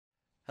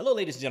Hello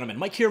ladies and gentlemen,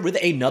 Mike here with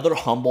another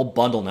Humble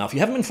Bundle. Now if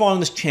you haven't been following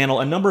this channel,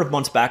 a number of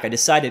months back I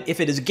decided if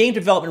it is a game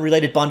development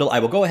related bundle, I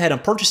will go ahead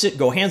and purchase it,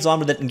 go hands-on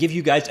with it, and give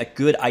you guys a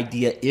good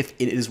idea if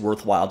it is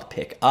worthwhile to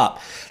pick up.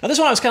 Now this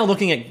one I was kind of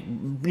looking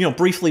at,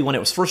 briefly when it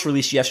was first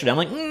released yesterday. I'm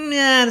like,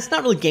 nah, it's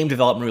not really game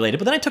development related,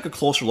 but then I took a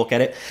closer look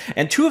at it,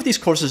 and two of these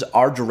courses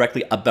are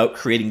directly about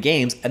creating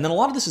games, and then a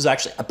lot of this is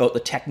actually about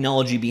the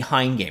technology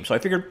behind games. So I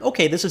figured,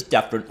 okay, this is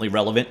definitely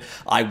relevant.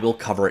 I will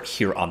cover it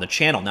here on the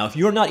channel. Now if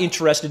you're not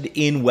interested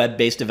in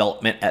web-based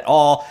development at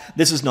all,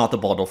 this is not the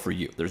bundle for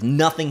you. There's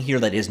nothing here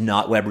that is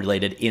not web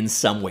related in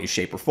some way,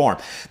 shape, or form.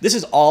 This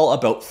is all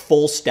about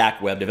full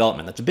stack web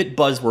development. That's a bit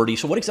buzzwordy.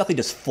 So what exactly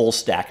does full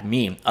stack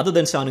mean? Other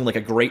than sounding like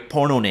a great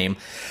porno name,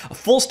 a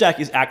full stack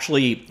is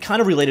actually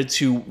kind of related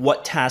to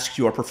what tasks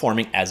you are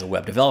performing as a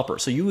web developer.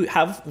 So you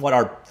have what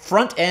are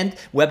front-end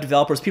web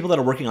developers, people that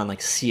are working on like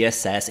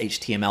CSS,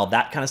 HTML,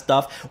 that kind of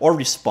stuff, or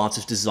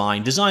responsive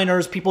design,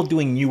 designers, people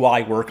doing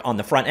UI work on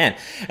the front end.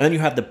 And then you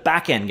have the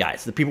back-end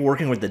guys, the people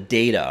working with the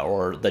data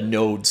or the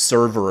node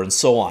server and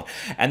so on.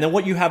 And then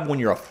what you have when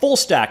you're a full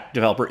stack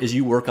developer is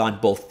you work on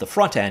both the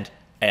front end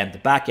and the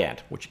back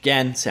end, which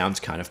again sounds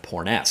kind of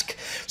porn-esque.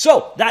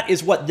 So that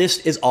is what this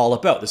is all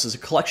about. This is a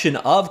collection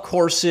of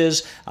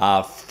courses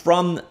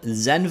from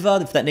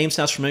Zenva. If that name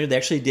sounds familiar, they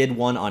actually did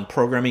one on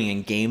programming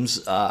and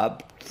games 4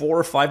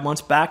 or 5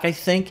 months back, I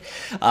think.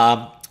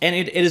 And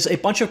it is a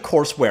bunch of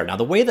courseware. Now,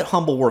 the way that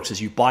Humble works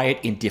is you buy it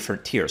in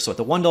different tiers. So at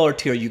the $1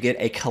 tier, you get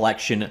a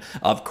collection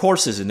of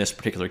courses in this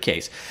particular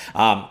case.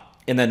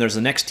 And then there's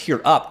the next tier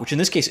up, which in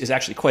this case is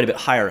actually quite a bit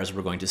higher, as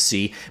we're going to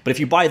see. But if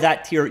you buy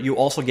that tier, you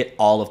also get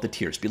all of the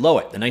tiers below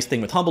it. The nice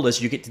thing with Humble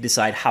is you get to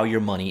decide how your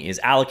money is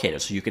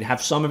allocated. So you can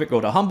have some of it go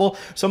to Humble,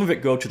 some of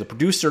it go to the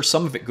producer,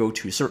 some of it go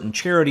to certain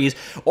charities,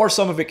 or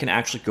some of it can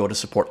actually go to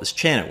support this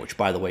channel, which,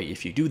 by the way,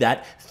 if you do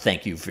that,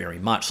 thank you very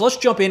much. So let's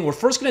jump in. We're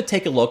first going to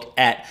take a look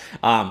at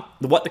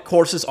what the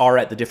courses are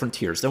at the different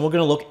tiers. Then we're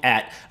going to look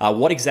at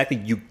what exactly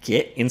you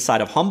get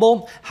inside of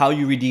Humble, how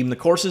you redeem the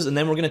courses, and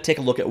then we're going to take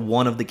a look at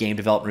one of the game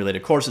development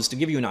related courses to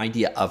give you an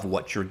idea of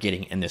what you're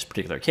getting in this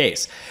particular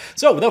case.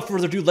 So without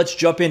further ado, let's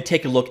jump in,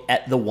 take a look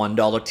at the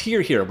 $1 tier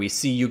here. We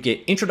see you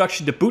get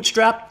Introduction to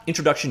Bootstrap,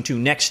 Introduction to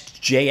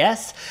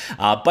Next.js,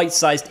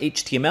 bite-sized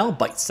HTML,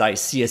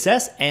 bite-sized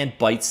CSS, and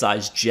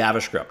bite-sized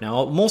JavaScript.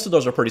 Now, most of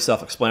those are pretty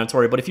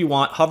self-explanatory, but if you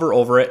want, hover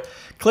over it,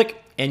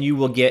 click, and you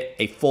will get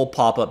a full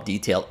pop-up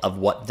detail of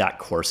what that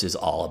course is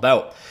all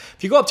about.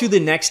 If you go up to the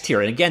next tier,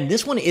 and again,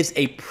 this one is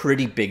a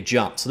pretty big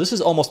jump. So this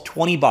is almost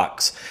 20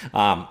 bucks.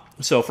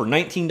 So for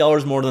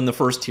 $19 more than the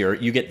first tier,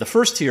 you get the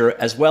first tier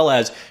as well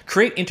as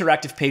create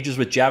interactive pages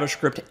with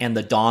JavaScript and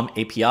the DOM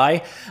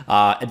API,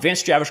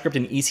 advanced JavaScript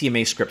and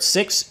ECMA script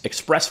 6,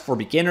 Express for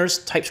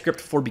beginners,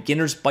 TypeScript for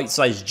beginners,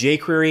 bite-sized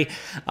jQuery,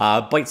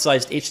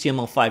 bite-sized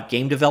HTML5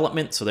 game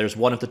development. So there's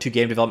one of the two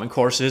game development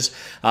courses,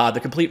 the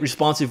complete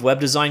responsive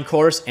web design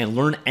course, and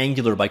learn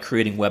Angular by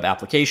creating web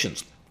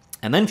applications.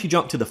 And then if you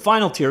jump to the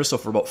final tier, so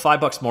for about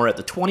 $5 more at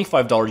the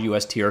 $25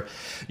 US tier,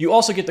 you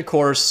also get the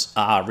course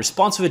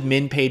Responsive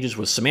Admin Pages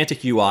with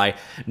Semantic UI,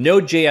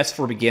 Node.js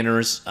for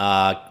beginners,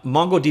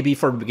 MongoDB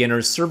for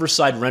beginners,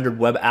 server-side rendered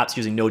web apps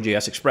using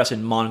Node.js Express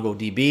and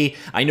MongoDB.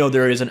 I know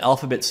there is an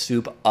alphabet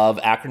soup of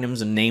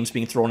acronyms and names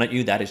being thrown at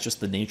you. That is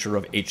just the nature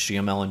of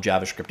HTML and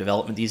JavaScript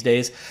development these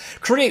days.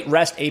 Create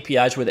REST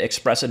APIs with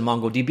Express and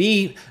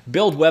MongoDB,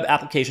 build web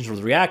applications with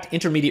React,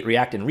 intermediate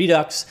React and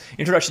Redux,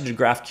 introduction to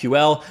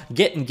GraphQL,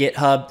 Git and GitHub,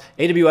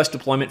 AWS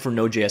deployment for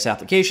Node.js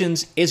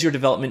applications, Azure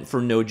development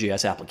for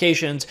Node.js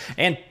applications,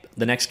 and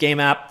the next game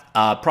app,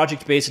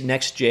 project-based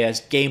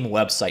Next.js game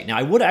website. Now,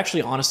 I would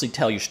actually honestly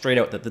tell you straight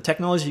out that the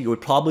technology you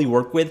would probably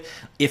work with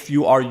if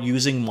you are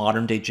using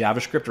modern-day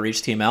JavaScript or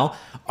HTML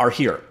are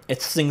here.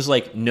 It's things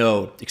like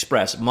Node,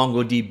 Express,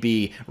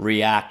 MongoDB,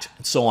 React,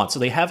 and so on. So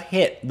they have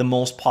hit the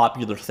most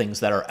popular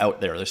things that are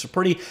out there. There's a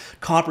pretty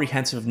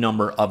comprehensive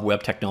number of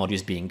web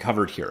technologies being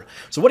covered here.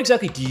 So what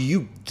exactly do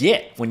you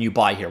get when you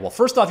buy here? Well,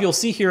 first off, you'll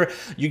see here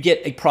you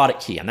get a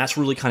product key, and that's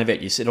really kind of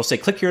it. It'll say,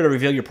 click here to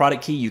reveal your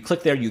product key. You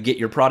click there, you get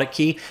your product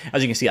key.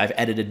 As you can see, I've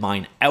edited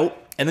mine out.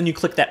 And then you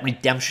click that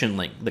redemption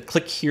link, the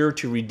click here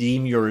to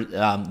redeem your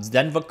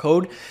Zenva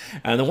code.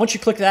 And then once you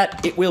click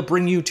that, it will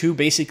bring you to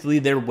basically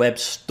their web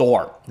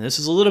store. And this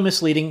is a little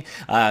misleading.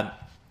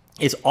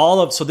 It's all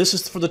of, so this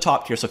is for the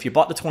top tier. So if you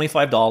bought the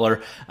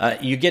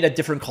 $25, you get a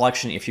different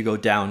collection. If you go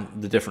down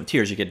the different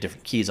tiers, you get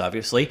different keys,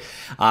 obviously.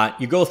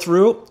 You go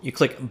through, you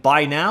click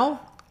buy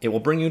now. It will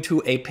bring you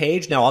to a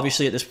page. Now,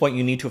 obviously, at this point,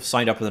 you need to have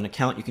signed up with an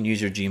account. You can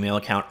use your Gmail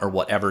account or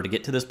whatever to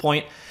get to this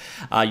point.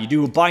 You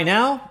do buy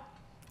now.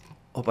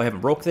 Hope I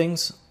haven't broke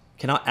things.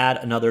 Cannot add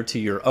another to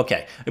your,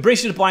 okay. It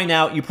brings you to buy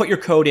now, you put your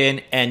code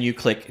in and you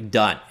click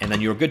done, and then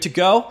you're good to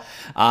go.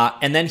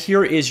 And then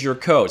here is your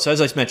code. So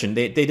as I mentioned,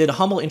 they did a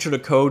Humble intro to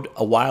code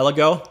a while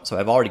ago, so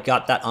I've already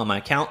got that on my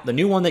account. The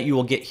new one that you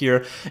will get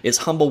here is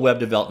Humble Web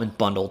Development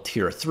Bundle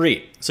Tier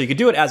 3. So you could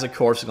do it as a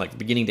course, like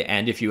beginning to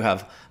end, if you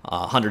have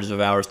hundreds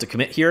of hours to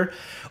commit here.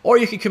 Or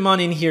you could come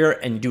on in here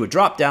and do a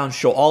drop down,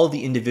 show all of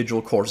the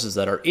individual courses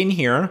that are in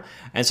here.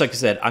 And so like I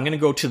said, I'm going to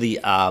go to the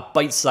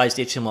bite-sized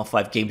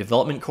HTML5 game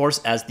development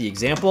course as the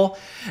example.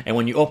 And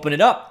when you open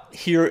it up,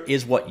 here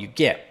is what you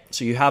get.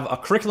 So you have a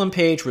curriculum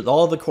page with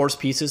all of the course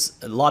pieces.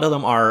 A lot of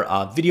them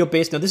are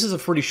video-based. Now this is a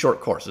pretty short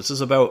course. This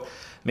is about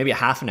maybe a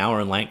half an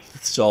hour in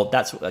length. So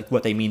that's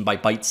what they mean by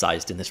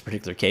bite-sized in this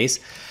particular case.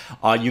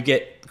 You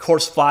get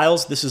course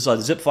files. This is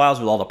zip files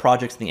with all the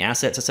projects and the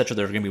assets, etc.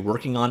 that are going to be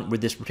working on with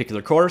this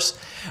particular course.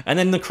 And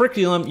then the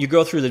curriculum, you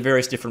go through the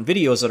various different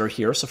videos that are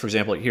here. So for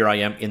example, here I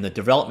am in the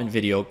development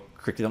video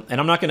curriculum, and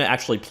I'm not going to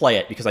actually play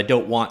it because I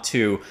don't want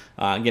to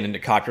get into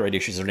copyright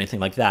issues or anything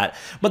like that.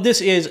 But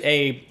this is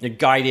a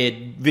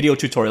guided video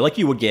tutorial like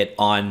you would get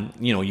on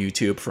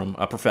YouTube from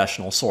a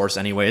professional source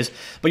anyways.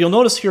 But you'll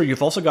notice here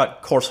you've also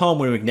got course home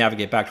where we can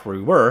navigate back to where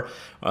we were,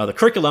 the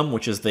curriculum,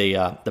 which is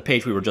the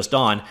page we were just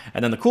on,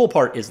 and then the cool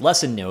part is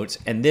lesson notes,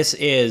 and this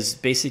is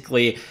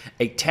basically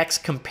a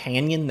text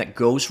companion that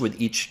goes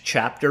with each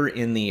chapter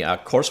in the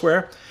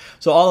courseware.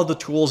 So all of the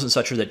tools and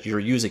such that you're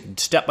using,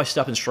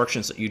 step-by-step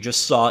instructions that you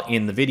just saw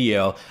in the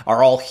video,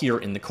 are all here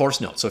in the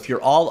course notes. So if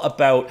you're all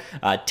about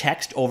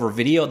text over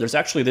video, there's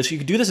actually this. You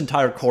could do this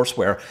entire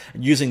courseware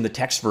using the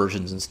text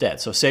versions instead.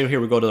 So say here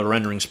we go to the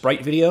rendering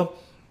sprite video,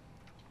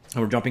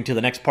 and we're jumping to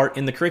the next part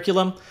in the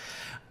curriculum,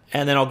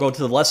 and then I'll go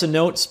to the lesson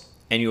notes,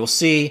 and you'll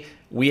see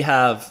we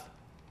have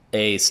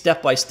a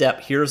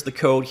step-by-step. Here's the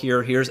code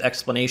here. Here's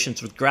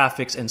explanations with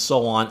graphics and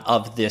so on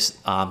of this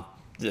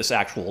this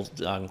actual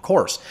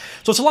course.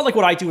 So it's a lot like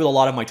what I do with a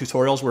lot of my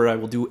tutorials, where I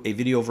will do a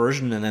video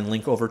version and then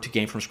link over to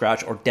Game from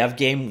Scratch or Dev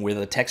Game with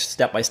a text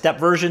step-by-step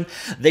version.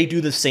 They do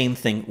the same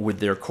thing with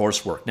their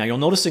coursework. Now you're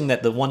noticing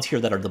that the ones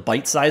here that are the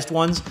bite-sized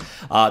ones,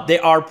 they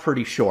are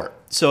pretty short.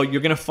 So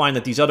you're going to find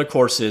that these other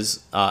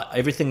courses,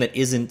 everything that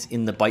isn't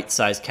in the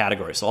bite-sized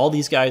category. So all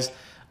these guys,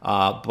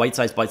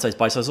 bite-sized, bite-sized,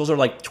 bite-sized, those are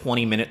like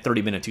 20-minute,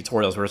 30-minute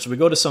tutorials. Whereas if we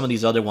go to some of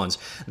these other ones,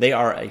 they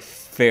are a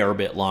fair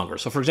bit longer.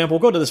 So for example,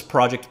 we'll go to this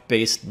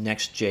project-based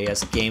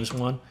Next.js games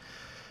one.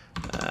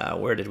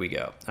 Where did we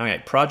go? All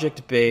right,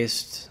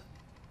 project-based.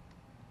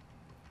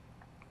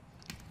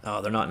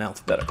 Oh, they're not in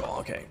alphabetical.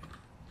 Okay.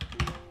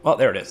 Well,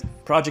 there it is.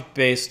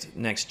 Project-based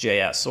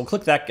Next.js. So we'll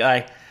click that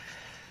guy,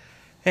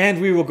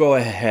 and we will go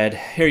ahead.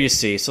 Here you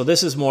see. So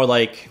this is more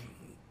like,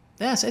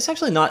 yes, it's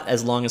actually not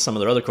as long as some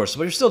of their other courses,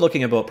 but you're still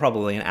looking about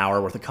probably an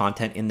hour worth of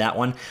content in that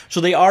one. So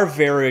they are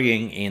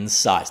varying in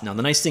size. Now,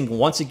 the nice thing,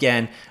 once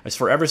again, is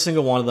for every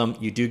single one of them,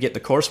 you do get the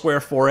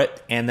courseware for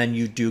it, and then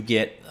you do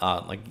get,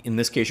 like in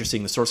this case, you're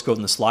seeing the source code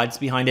and the slides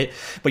behind it,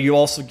 but you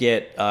also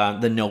get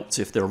the notes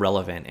if they're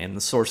relevant, and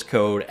the source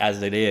code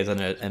as it is,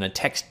 and a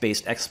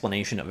text-based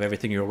explanation of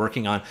everything you're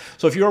working on.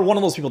 So if you're one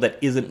of those people that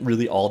isn't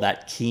really all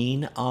that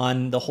keen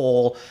on the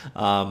whole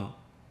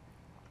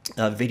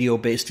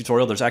video-based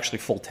tutorial, there's actually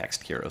full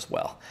text here as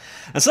well.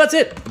 And so that's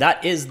it.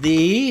 That is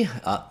the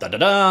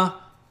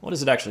what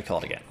is it actually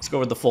called again? Let's go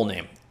with the full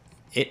name.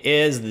 It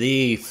is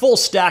the full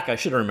stack, I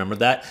should have remembered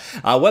that,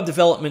 web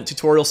development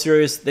tutorial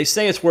series. They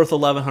say it's worth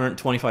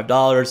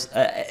 $1,125.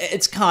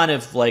 It's kind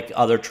of like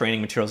other training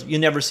materials. You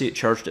never see it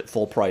charged at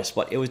full price,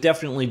 but it would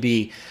definitely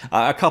be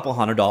a couple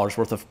 $100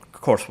 worth of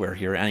courseware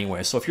here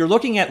anyway. So if you're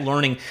looking at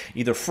learning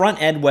either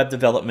front-end web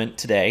development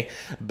today,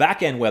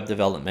 back-end web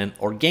development,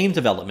 or game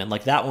development,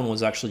 like that one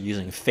was actually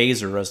using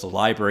Phaser as the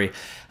library,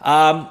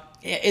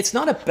 it's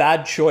not a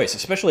bad choice,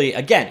 especially,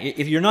 again,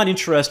 if you're not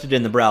interested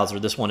in the browser,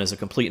 this one is a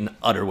complete and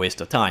utter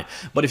waste of time.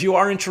 But if you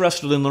are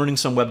interested in learning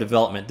some web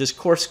development, this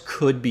course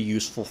could be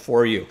useful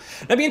for you.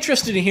 And I'd be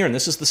interested in hearing,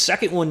 this is the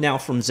second one now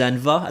from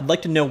Zenva. I'd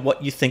like to know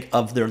what you think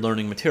of their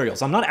learning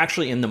materials. I'm not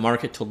actually in the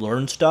market to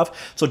learn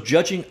stuff, so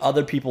judging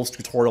other people's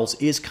tutorials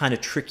is kind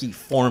of tricky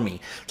for me.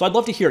 So I'd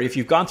love to hear, if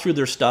you've gone through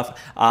their stuff,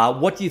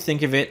 what do you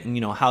think of it,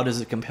 and how does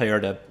it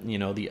compare to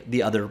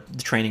the other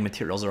training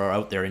materials that are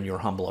out there in your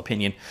humble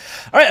opinion.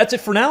 All right, that's it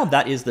for now.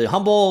 That is the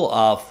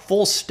humble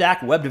full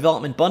stack web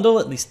development bundle.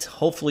 At least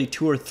hopefully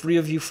 2 or 3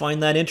 of you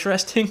find that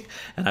interesting,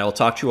 and I will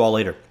talk to you all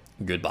later.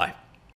 Goodbye.